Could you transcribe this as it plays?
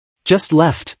Just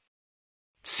left.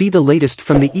 See the latest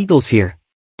from the Eagles here.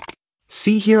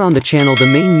 See here on the channel the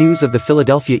main news of the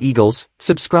Philadelphia Eagles.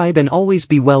 Subscribe and always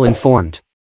be well informed.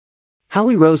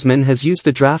 Howie Roseman has used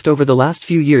the draft over the last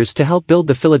few years to help build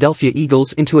the Philadelphia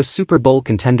Eagles into a Super Bowl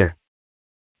contender.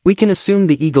 We can assume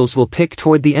the Eagles will pick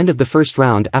toward the end of the first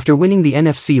round after winning the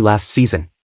NFC last season.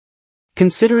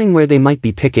 Considering where they might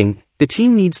be picking, the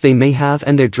team needs they may have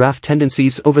and their draft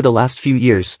tendencies over the last few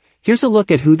years, here's a look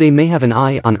at who they may have an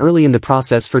eye on early in the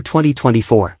process for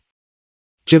 2024.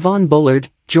 Javon Bullard,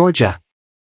 Georgia.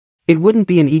 It wouldn't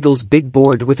be an Eagles big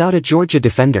board without a Georgia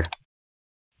defender.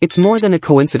 It's more than a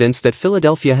coincidence that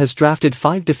Philadelphia has drafted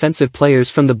 5 defensive players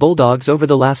from the Bulldogs over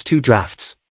the last 2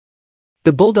 drafts.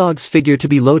 The Bulldogs figure to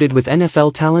be loaded with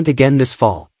NFL talent again this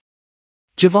fall.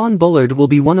 Javon Bullard will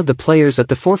be one of the players at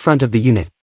the forefront of the unit.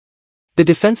 The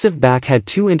defensive back had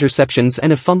 2 interceptions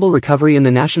and a fumble recovery in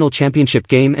the national championship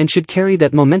game and should carry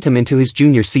that momentum into his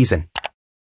junior season.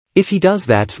 If he does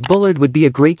that, Bullard would be a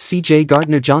great C.J.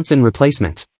 Gardner-Johnson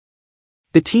replacement.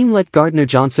 The team let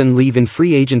Gardner-Johnson leave in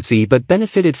free agency but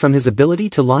benefited from his ability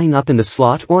to line up in the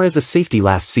slot or as a safety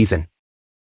last season.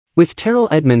 With Terrell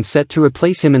Edmunds set to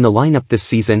replace him in the lineup this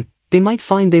season, they might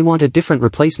find they want a different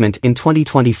replacement in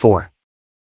 2024.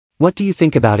 What do you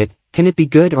think about it? Can it be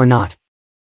good or not?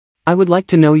 I would like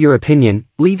to know your opinion.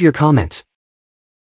 Leave your comment.